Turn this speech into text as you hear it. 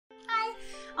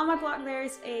on my blog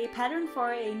there's a pattern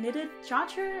for a knitted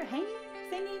charger hanging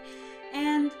thingy,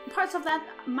 and parts of that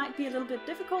might be a little bit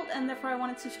difficult, and therefore I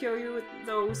wanted to show you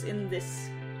those in this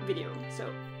video. So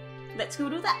let's go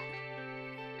do that!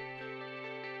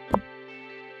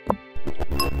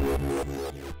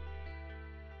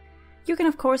 You can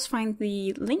of course find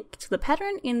the link to the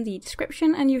pattern in the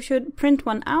description, and you should print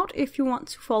one out if you want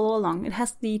to follow along. It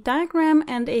has the diagram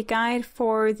and a guide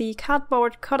for the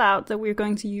cardboard cutout that we're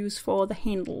going to use for the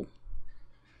handle.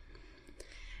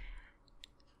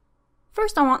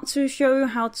 First I want to show you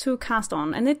how to cast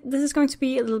on, and this is going to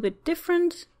be a little bit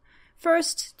different.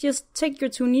 First, just take your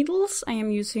 2 needles. I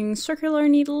am using circular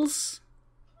needles.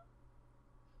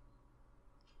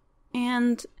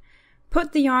 And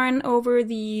put the yarn over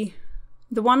the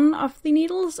one of the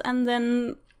needles, and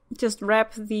then just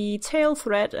wrap the tail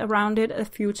thread around it a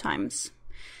few times.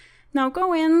 Now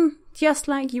go in just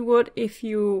like you would if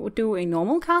you do a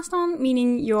normal cast on,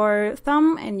 meaning your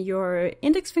thumb and your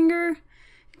index finger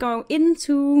go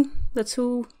into the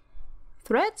 2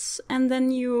 threads, and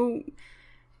then you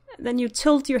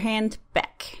tilt your hand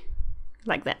back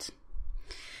like that.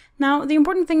 Now the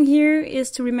important thing here is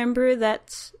to remember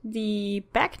that the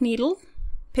back needle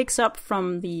picks up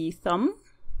from the thumb,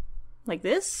 like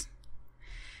this,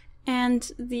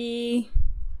 and the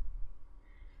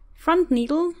front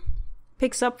needle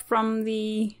picks up from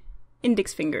the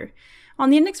index finger. On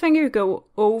the index finger you go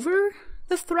over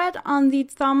the thread, on the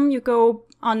thumb you go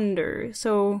under,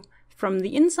 so from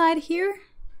the inside here,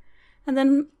 and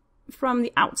then from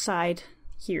the outside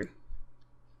here.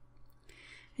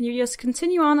 And you just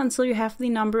continue on until you have the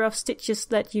number of stitches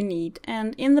that you need.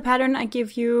 And in the pattern I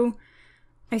give you,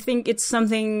 I think it's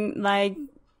something like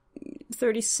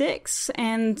 36,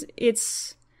 and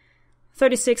it's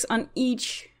 36 on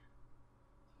each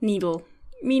needle.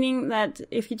 Meaning that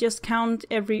if you just count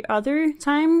every other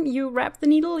time you wrap the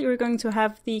needle, you're going to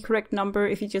have the correct number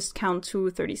if you just count to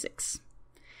 36.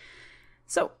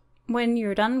 So when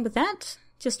you're done with that,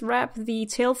 just wrap the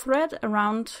tail thread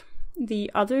around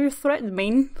the other thread, the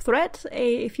main thread,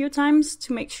 a few times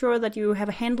to make sure that you have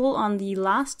a handle on the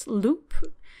last loop.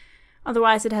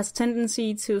 Otherwise it has a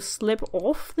tendency to slip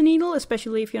off the needle,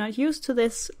 especially if you're not used to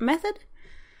this method.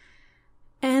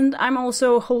 And I'm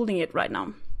also holding it right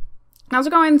now. Now to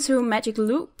go into magic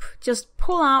loop, just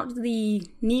pull out the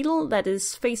needle that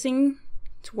is facing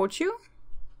towards you.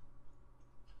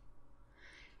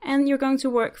 And you're going to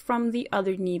work from the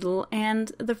other needle,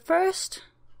 and the first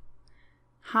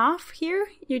half here,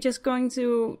 you're just going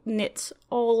to knit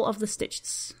all of the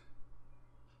stitches.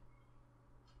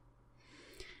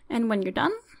 And when you're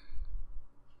done,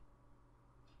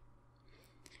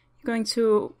 you're going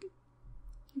to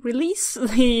release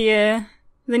the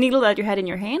needle that you had in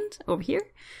your hand over here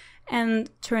and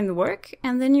turn the work,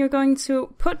 and then you're going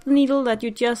to put the needle that you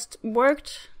just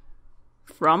worked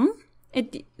from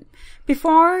it.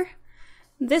 Before,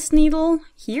 this needle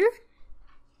here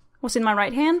was in my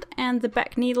right hand, and the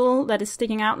back needle that is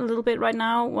sticking out a little bit right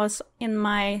now was in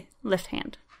my left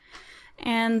hand.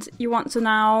 And you want to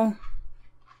now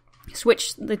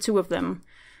switch the 2 of them.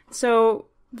 So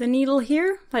the needle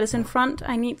here that is in front,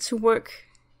 I need to work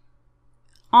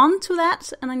onto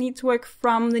that, and I need to work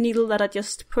from the needle that I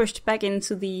just pushed back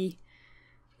into the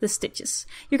stitches.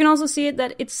 You can also see it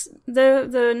that it's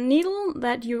the needle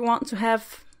that you want to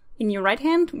have in your right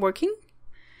hand working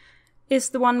is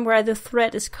the one where the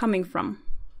thread is coming from.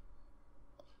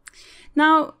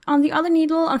 Now on the other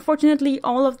needle, unfortunately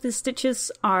all of the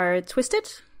stitches are twisted.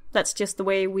 That's just the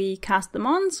way we cast them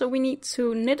on, so we need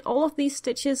to knit all of these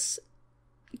stitches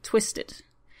twisted.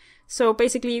 So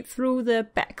basically through the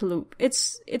back loop.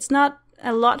 It's not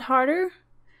a lot harder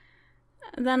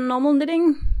than normal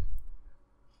knitting.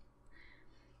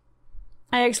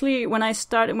 I actually, when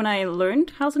I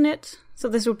learned how to knit, so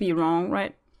this would be wrong,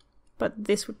 right? But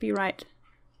this would be right.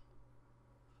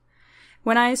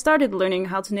 When I started learning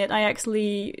how to knit, I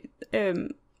actually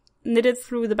knitted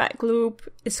through the back loop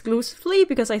exclusively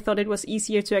because I thought it was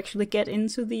easier to actually get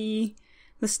into the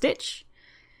stitch.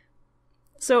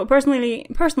 So personally,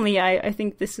 I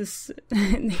think this is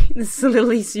this is a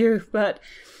little easier, but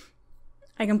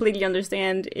I completely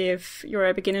understand if you're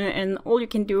a beginner and all you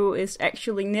can do is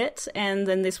actually knit, and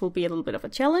then this will be a little bit of a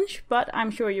challenge, but I'm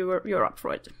sure you're up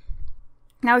for it.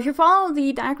 Now, if you follow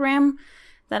the diagram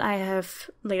that I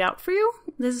have laid out for you,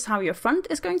 this is how your front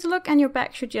is going to look, and your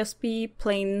back should just be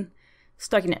plain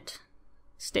stockinette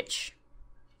stitch.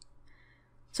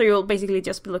 So you'll basically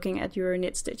just be looking at your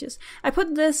knit stitches. I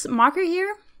put this marker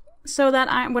here so that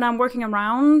when I'm working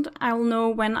around, I will know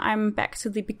when I'm back to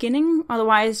the beginning.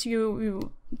 Otherwise,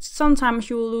 sometimes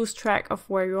you will lose track of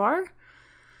where you are.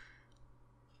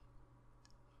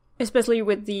 especially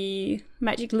with the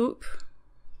magic loop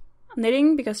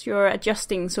knitting, because you're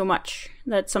adjusting so much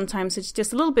that sometimes it's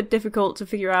just a little bit difficult to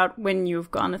figure out when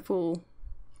you've gone a full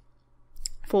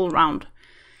round.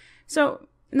 So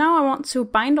now I want to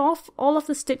bind off all of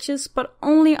the stitches, but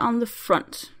only on the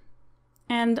front.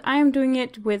 And I am doing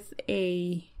it with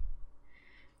a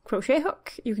crochet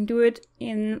hook. You can do it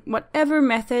in whatever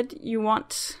method you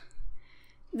want.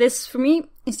 This, for me,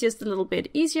 is just a little bit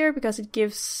easier because it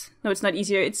gives... No, it's not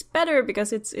easier. It's better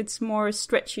because it's more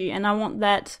stretchy. And I want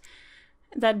that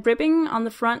ribbing on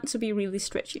the front to be really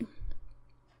stretchy.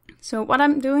 So what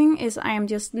I'm doing is I am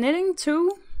just knitting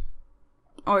two,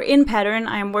 or in pattern,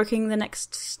 I am working the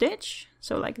next stitch.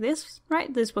 So like this,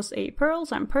 right? This was a purl,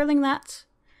 so I'm purling that.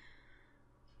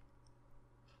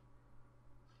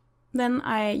 Then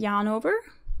I yarn over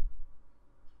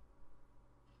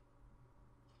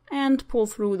and pull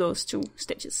through those two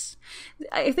stitches.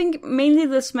 I think mainly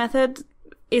this method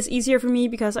is easier for me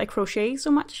because I crochet so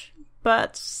much.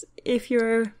 But if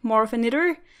you're more of a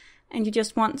knitter and you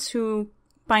just want to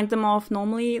bind them off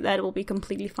normally, that will be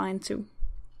completely fine too.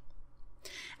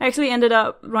 I actually ended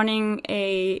up running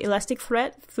a elastic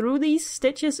thread through these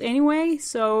stitches anyway,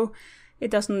 so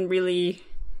it doesn't really...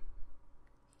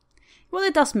 Well,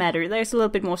 it does matter. There's a little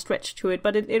bit more stretch to it,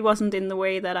 but it wasn't in the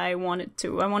way that I wanted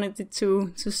to. I wanted it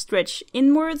to stretch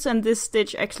inwards, and this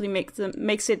stitch actually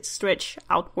makes it stretch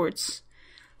outwards.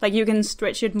 Like, you can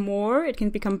stretch it more, it can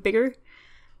become bigger,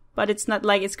 but it's not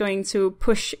like it's going to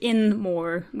push in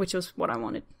more, which was what I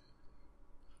wanted.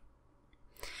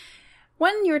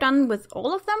 When you're done with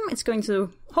all of them, it's going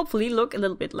to hopefully look a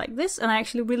little bit like this, and I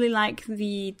actually really like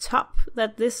the top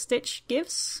that this stitch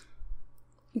gives.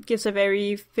 It gives a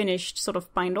very finished sort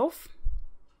of bind-off.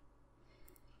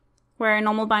 Where a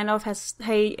normal bind-off has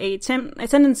a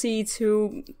tendency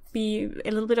to be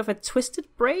a little bit of a twisted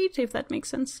braid, if that makes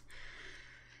sense.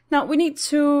 Now, we need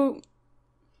to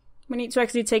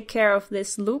actually take care of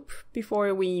this loop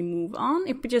before we move on.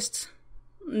 If we just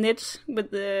knit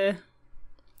with the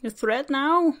thread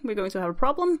now, we're going to have a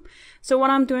problem. So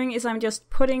what I'm doing is I'm just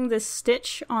putting this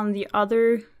stitch on the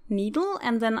other needle,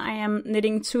 and then I am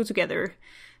knitting two together.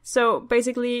 So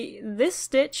basically this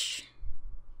stitch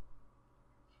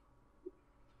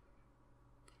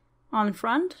on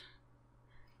front,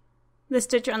 this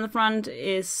stitch on the front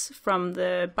is from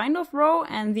the bind off row,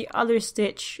 and the other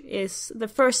stitch is the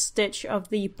first stitch of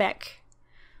the back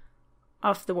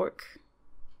of the work.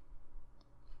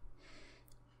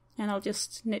 And I'll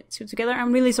just knit two together.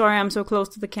 I'm really sorry I'm so close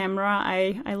to the camera.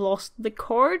 I lost the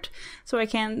cord, so I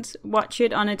can't watch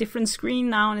it on a different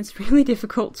screen now, and it's really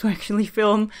difficult to actually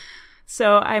film.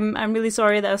 So I'm really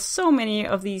sorry. There's so many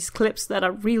of these clips that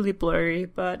are really blurry,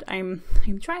 but I'm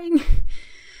trying.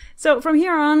 So from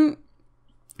here on,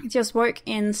 just work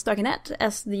in stockinette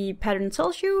as the pattern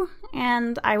tells you,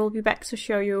 and I will be back to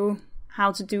show you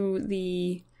how to do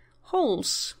the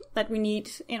holes that we need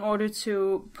in order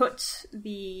to put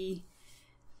the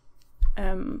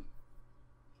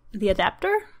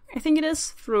adapter, I think it is,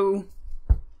 through.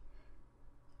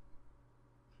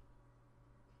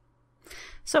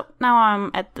 So now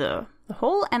I'm at the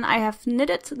hole, and I have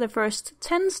knitted the first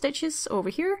 10 stitches over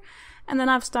here, and then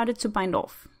I've started to bind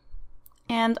off.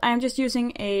 And I'm just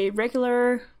using a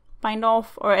regular bind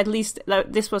off, or at least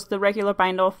this was the regular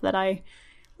bind off that I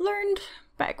learned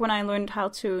back when I learned how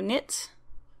to knit.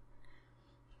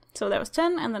 So that was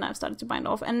 10, and then I've started to bind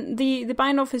off. And the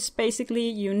bind off is basically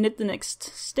you knit the next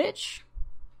stitch,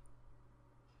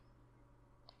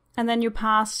 and then you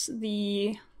pass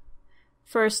the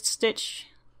first stitch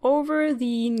over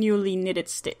the newly knitted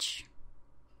stitch.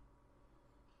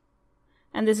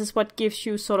 And this is what gives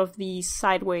you sort of the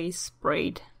sideways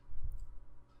braid.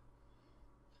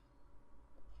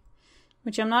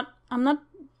 Which I'm not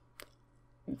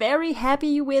very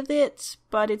happy with it,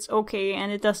 but it's okay,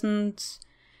 and it doesn't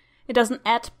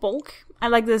add bulk. I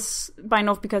like this bind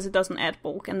off because it doesn't add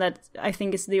bulk, and that I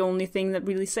think is the only thing that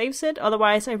really saves it.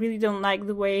 Otherwise, I really don't like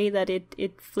the way that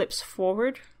it flips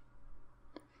forward.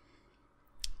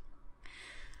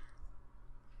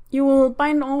 You will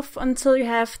bind off until you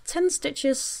have 10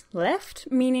 stitches left,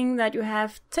 meaning that you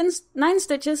have 9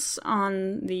 stitches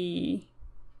on the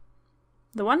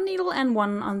one needle and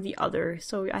 1 on the other.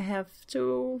 So I have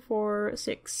 2, 4,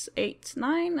 6, 8,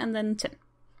 9, and then 10.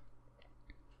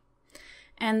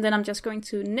 And then I'm just going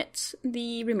to knit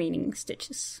the remaining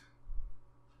stitches.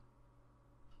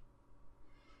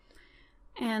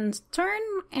 And turn,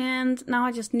 and now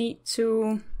I just need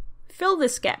to fill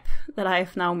this gap that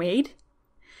I've now made.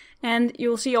 And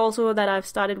you'll see also that I've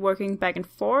started working back and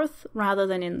forth rather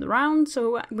than in the round,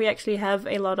 so we actually have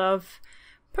a lot of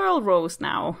purl rows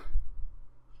now.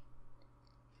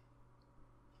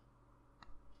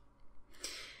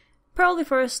 purl the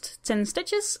first 10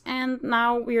 stitches, and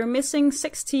now we are missing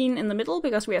 16 in the middle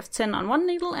because we have 10 on one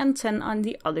needle and 10 on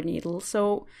the other needle.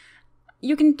 So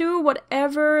you can do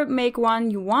whatever make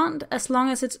one you want, as long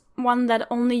as it's one that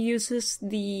only uses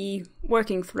the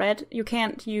working thread. You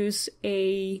can't use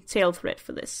a tail thread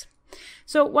for this.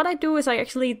 So what I do is I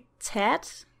actually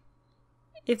tat.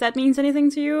 If that means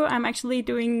anything to you, I'm actually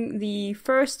doing the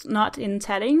first knot in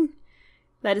tatting.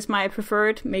 That is my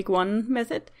preferred make one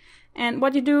method. And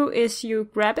what you do is you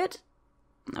grab it.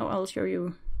 Oh, I'll show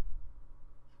you.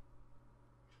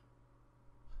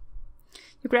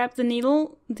 You grab the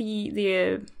needle,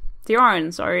 the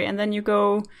yarn, sorry, and then you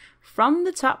go from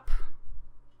the top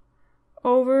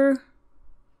over.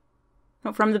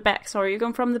 No, from the back. Sorry, you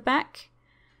go from the back.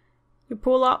 You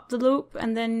pull up the loop,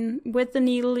 and then with the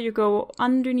needle you go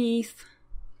underneath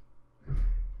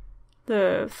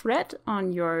the thread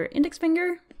on your index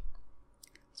finger.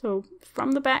 So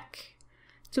from the back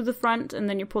to the front, and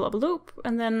then you pull up a loop,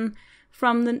 and then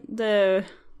from the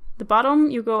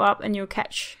bottom you go up and you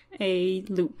catch a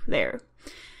loop there.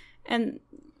 And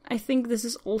I think this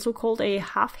is also called a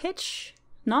half hitch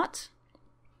knot.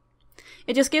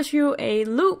 It just gives you a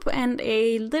loop and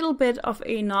a little bit of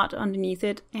a knot underneath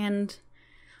it. And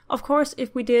of course,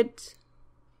 if we did...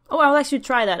 Oh, I'll actually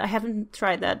try that. I haven't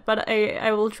tried that, but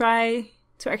I will try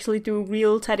to actually do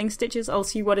real tatting stitches. I'll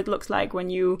see what it looks like when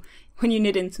you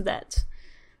knit into that.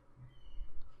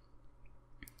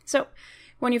 So,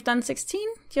 when you've done 16,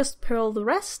 just purl the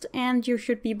rest, and you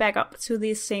should be back up to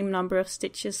the same number of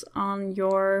stitches on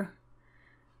your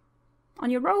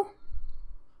row.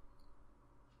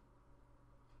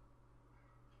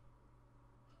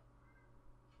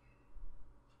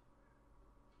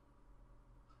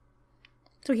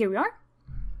 So here we are.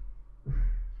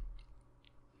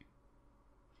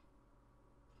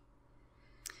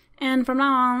 And from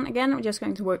now on, again, we're just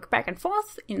going to work back and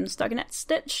forth in stockinette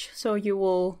stitch. So you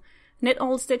will knit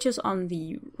all the stitches on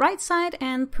the right side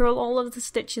and purl all of the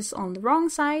stitches on the wrong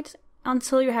side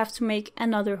until you have to make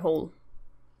another hole.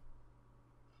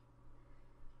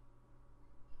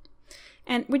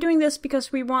 And we're doing this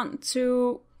because we want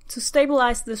to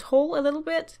stabilize this hole a little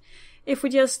bit. If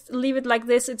we just leave it like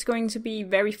this, it's going to be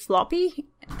very floppy,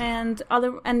 and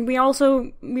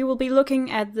we will be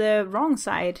looking at the wrong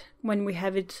side when we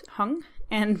have it hung,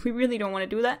 and we really don't want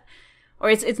to do that. Or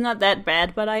it's not that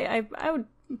bad, but I would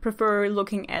prefer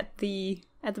looking at the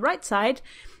right side,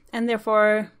 and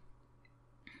therefore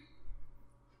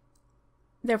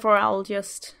I'll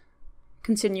just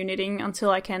continue knitting until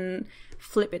I can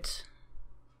flip it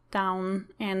down,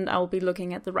 and I'll be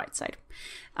looking at the right side.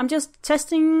 I'm just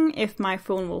testing if my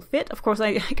phone will fit. Of course,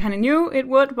 I kind of knew it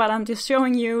would, but I'm just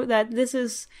showing you that this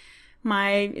is my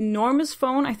enormous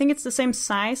phone. I think it's the same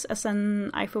size as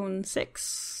an iPhone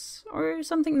 6 or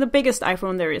something. The biggest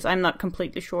iPhone there is. I'm not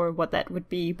completely sure what that would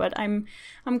be, but I'm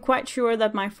quite sure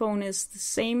that my phone is the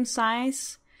same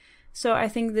size. So I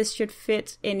think this should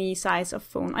fit any size of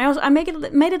phone. I made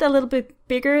it a little bit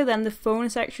bigger than the phone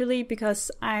is actually, because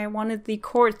I wanted the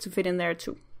cord to fit in there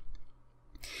too.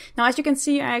 Now, as you can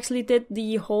see, I actually did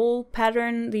the whole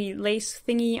pattern, the lace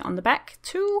thingy on the back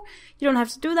too. You don't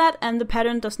have to do that, and the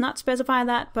pattern does not specify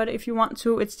that, but if you want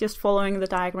to, it's just following the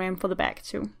diagram for the back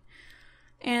too.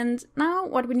 And now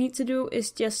what we need to do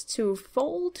is just to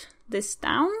fold this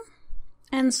down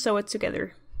and sew it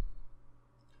together.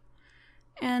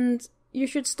 And you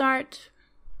should start,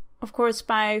 of course,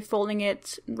 by folding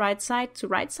it right side to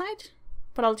right side.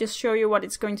 But I'll just show you what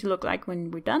it's going to look like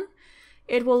when we're done.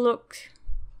 It will look,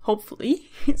 hopefully,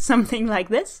 something like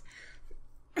this.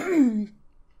 And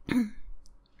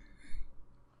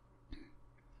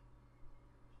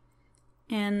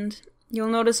you'll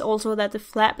notice also that the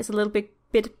flap is a little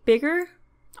bit bigger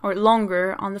or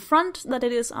longer on the front than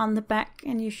it is on the back.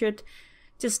 And you should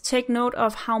just take note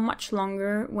of how much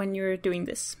longer when you're doing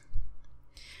this.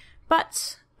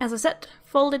 But, as I said,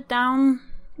 fold it down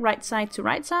right side to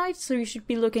right side, so you should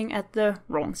be looking at the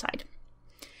wrong side.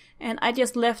 And I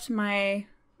just left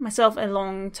myself a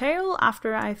long tail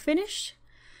after I finish,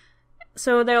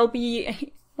 so there'll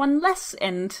be one less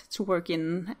end to work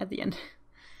in at the end.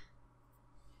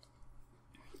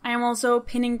 I am also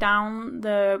pinning down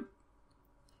the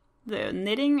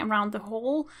knitting around the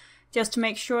hole, just to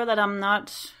make sure that I'm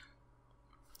not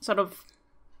sort of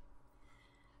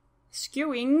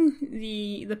skewing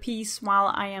the piece while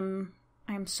I am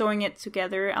sewing it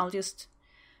together. I'll just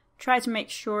try to make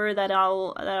sure that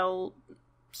I'll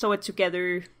sew it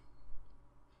together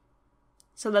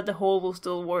so that the hole will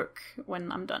still work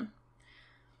when I'm done.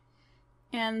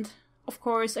 And of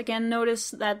course, again,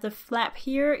 notice that the flap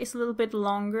here is a little bit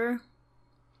longer.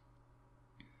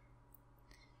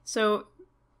 So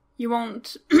You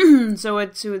won't sew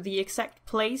it to the exact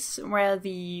place where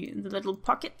the little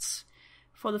pocket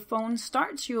for the phone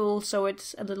starts. You'll sew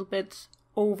it a little bit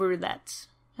over that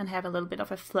and have a little bit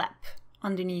of a flap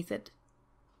underneath it.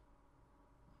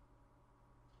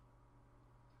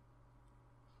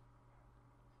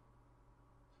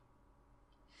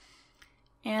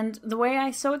 And the way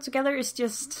I sew it together is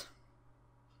just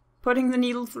putting the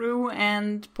needle through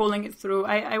and pulling it through.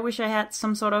 I wish I had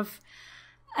some sort of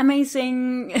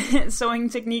amazing sewing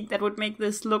technique that would make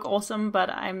this look awesome, but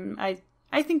I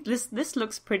think this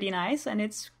looks pretty nice, and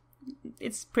it's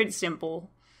pretty simple.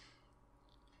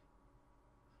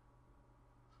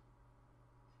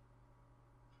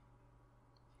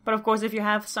 But of course, if you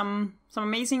have some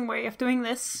amazing way of doing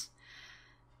this,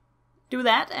 do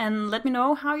that and let me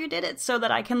know how you did it so that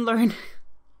I can learn.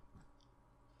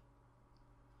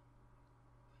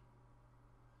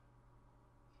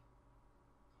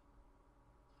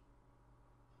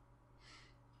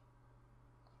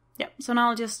 Yep, so now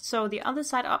I'll just sew the other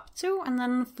side up too and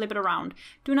then flip it around.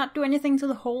 Do not do anything to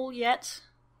the hole yet.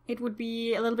 It would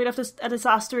be a little bit of a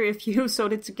disaster if you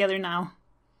sewed it together now.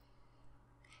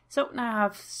 So now I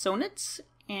have sewn it,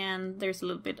 and there's a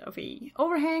little bit of a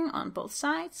overhang on both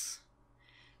sides.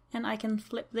 And I can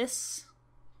flip this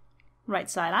right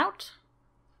side out.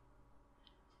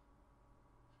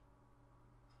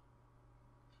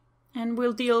 And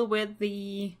we'll deal with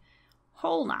the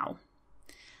hole now.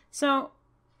 So,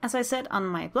 as I said on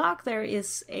my blog, there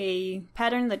is a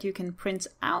pattern that you can print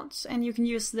out, and you can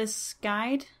use this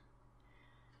guide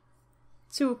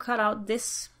to cut out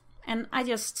this. And I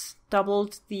just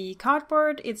doubled the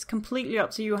cardboard. It's completely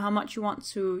up to you how much you want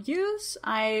to use.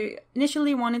 I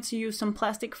initially wanted to use some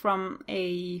plastic from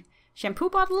a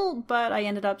shampoo bottle, but I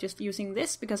ended up just using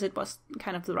this because it was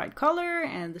kind of the right color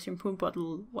and the shampoo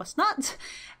bottle was not.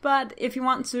 But if you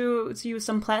want to use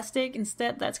some plastic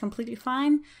instead, that's completely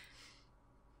fine.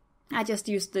 I just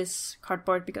used this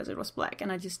cardboard because it was black,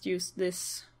 and I just used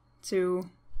this to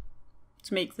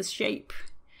make this shape.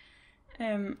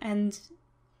 And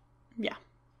yeah.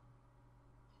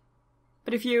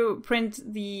 But if you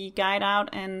print the guide out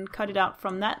and cut it out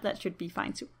from that, that should be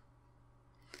fine too.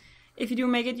 If you do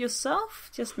make it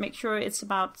yourself, just make sure it's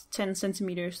about 10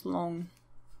 centimeters long.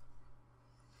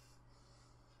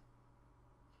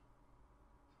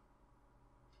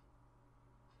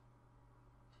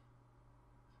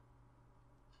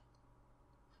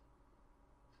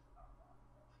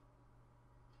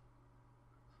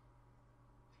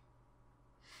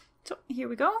 So here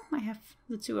we go, I have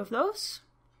the two of those.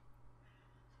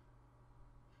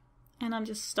 And I'm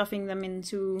just stuffing them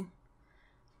into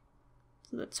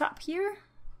the top here.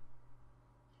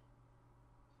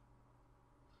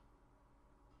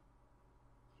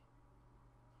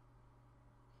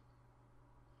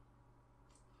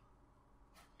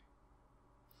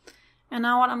 And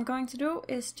now what I'm going to do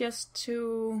is just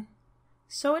to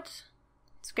sew it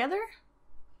together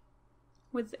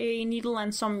with a needle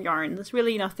and some yarn. There's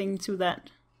really nothing to that.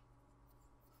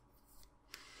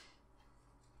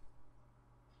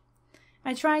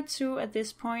 I tried to, at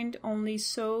this point, only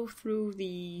sew through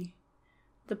the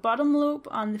bottom loop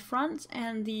on the front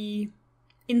and the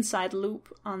inside loop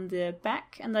on the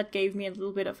back, and that gave me a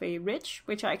little bit of a ridge,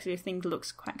 which I actually think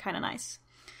looks kind of nice.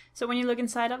 So when you look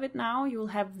inside of it now, you'll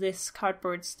have this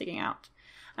cardboard sticking out.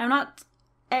 I'm not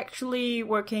actually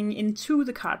working into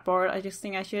the cardboard, I just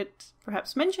think I should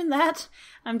perhaps mention that.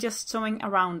 I'm just sewing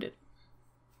around it.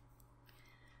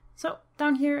 So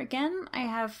down here again, I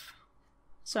have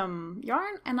some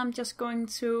yarn, and I'm just going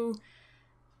to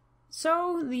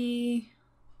sew the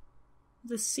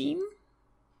seam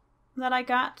that I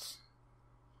got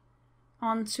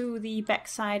onto the back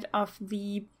side of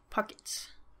the pocket.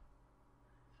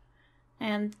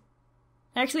 And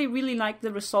I actually really like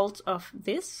the result of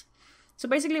this. So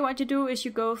basically what you do is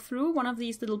you go through one of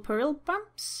these little purl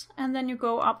bumps, and then you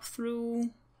go up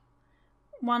through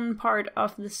one part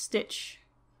of the stitch.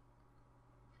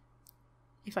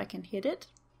 If I can hit it.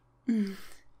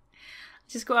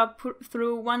 Just go up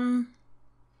through one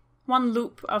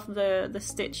loop of the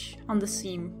stitch on the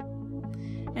seam.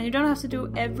 And you don't have to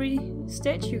do every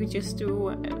stitch, you could just do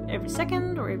every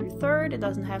second or every third. It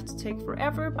doesn't have to take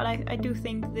forever, but I do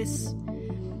think this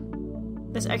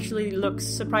actually looks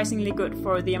surprisingly good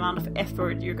for the amount of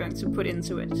effort you're going to put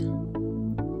into it.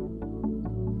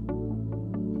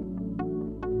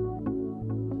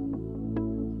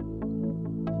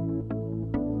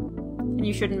 And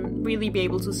you shouldn't really be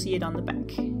able to see it on the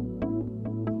back.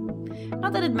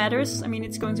 Not that it matters, I mean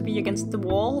it's going to be against the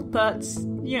wall, but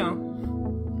you know,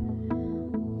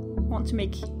 want to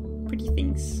make pretty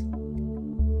things.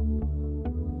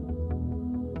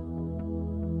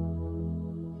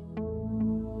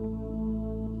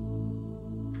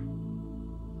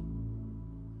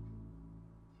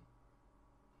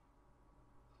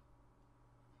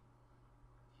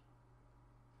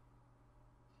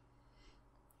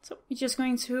 So you're just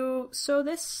going to sew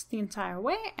this the entire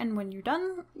way, and when you're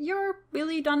done, you're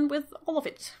really done with all of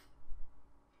it.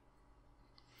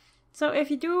 So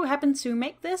if you do happen to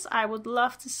make this, I would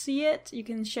love to see it. You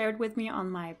can share it with me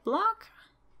on my blog.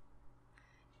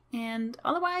 And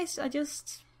otherwise, I'm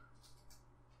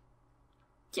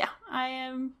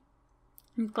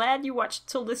glad you watched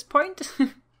till this point.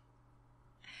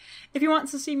 If you want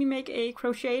to see me make a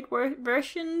crocheted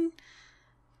version,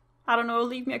 I don't know,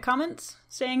 leave me a comment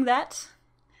saying that.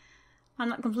 I'm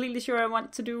not completely sure I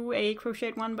want to do a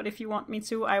crocheted one, but if you want me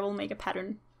to, I will make a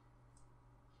pattern